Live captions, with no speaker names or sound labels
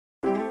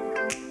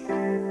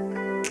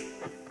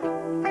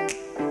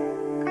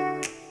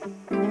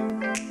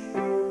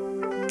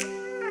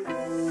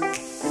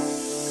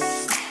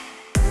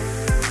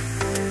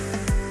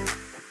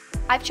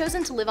I've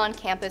chosen to live on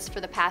campus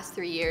for the past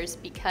 3 years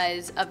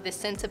because of the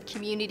sense of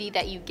community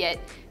that you get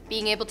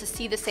being able to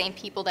see the same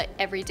people that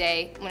every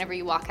day whenever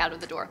you walk out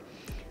of the door.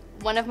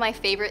 One of my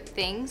favorite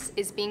things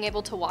is being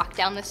able to walk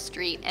down the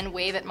street and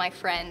wave at my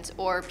friends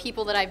or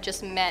people that I've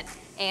just met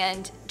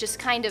and just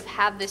kind of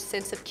have this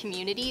sense of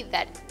community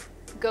that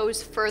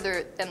goes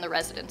further than the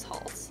residence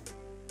halls.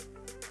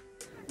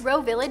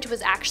 Row Village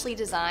was actually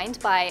designed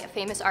by a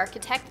famous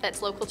architect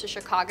that's local to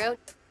Chicago.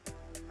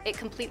 It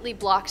completely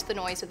blocks the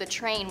noise of the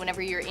train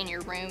whenever you're in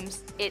your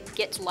rooms. It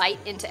gets light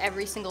into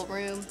every single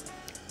room,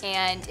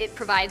 and it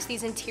provides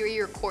these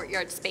interior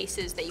courtyard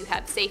spaces that you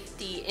have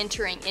safety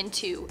entering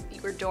into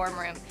your dorm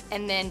room.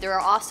 And then there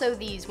are also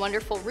these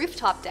wonderful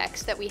rooftop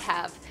decks that we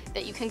have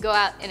that you can go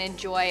out and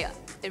enjoy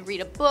and read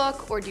a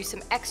book or do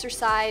some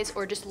exercise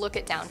or just look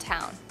at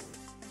downtown.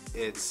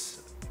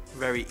 It's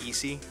very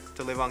easy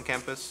to live on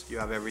campus. You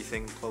have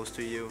everything close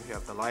to you. You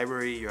have the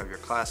library, you have your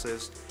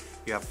classes,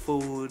 you have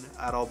food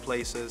at all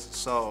places,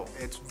 so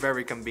it's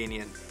very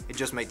convenient. It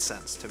just made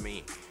sense to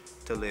me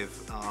to live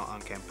on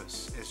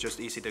campus. It's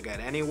just easy to get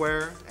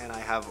anywhere, and I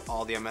have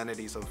all the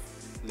amenities of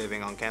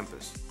living on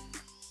campus.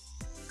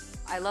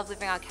 I love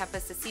living on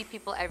campus, to see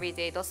people every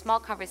day, those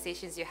small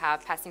conversations you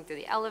have passing through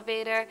the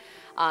elevator.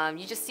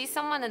 You just see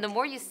someone, and the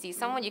more you see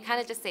someone, you kind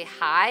of just say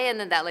hi, and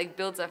then that like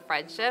builds a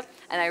friendship.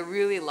 And I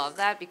really love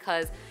that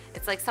because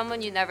it's like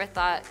someone you never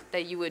thought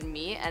that you would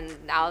meet, and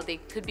now they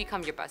could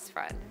become your best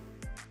friend.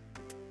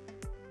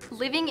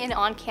 Living in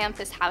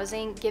on-campus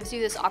housing gives you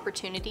this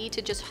opportunity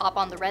to just hop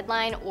on the Red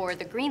Line or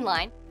the Green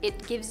Line.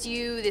 It gives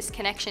you this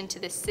connection to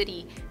the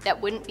city that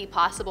wouldn't be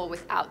possible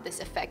without this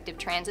effective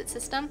transit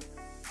system.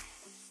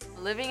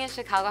 Living in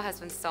Chicago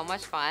has been so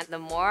much fun. The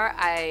more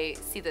I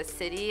see the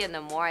city and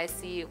the more I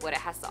see what it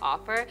has to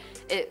offer,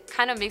 it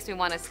kind of makes me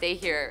want to stay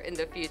here in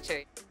the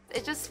future.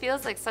 It just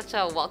feels like such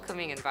a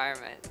welcoming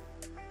environment.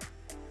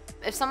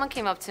 If someone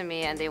came up to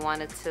me and they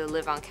wanted to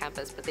live on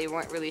campus but they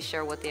weren't really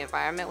sure what the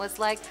environment was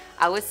like,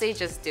 I would say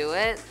just do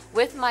it.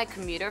 With my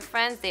commuter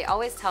friends, they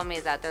always tell me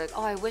that. They're like,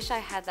 oh, I wish I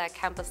had that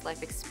campus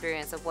life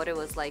experience of what it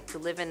was like to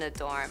live in a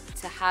dorm,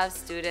 to have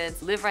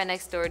students live right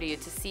next door to you,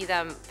 to see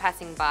them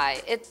passing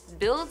by. It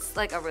builds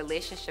like a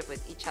relationship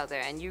with each other,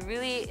 and you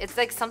really, it's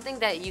like something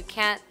that you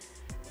can't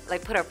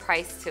like put a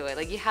price to it.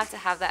 Like you have to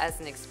have that as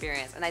an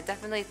experience, and I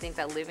definitely think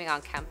that living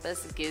on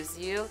campus gives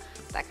you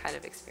that kind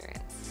of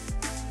experience.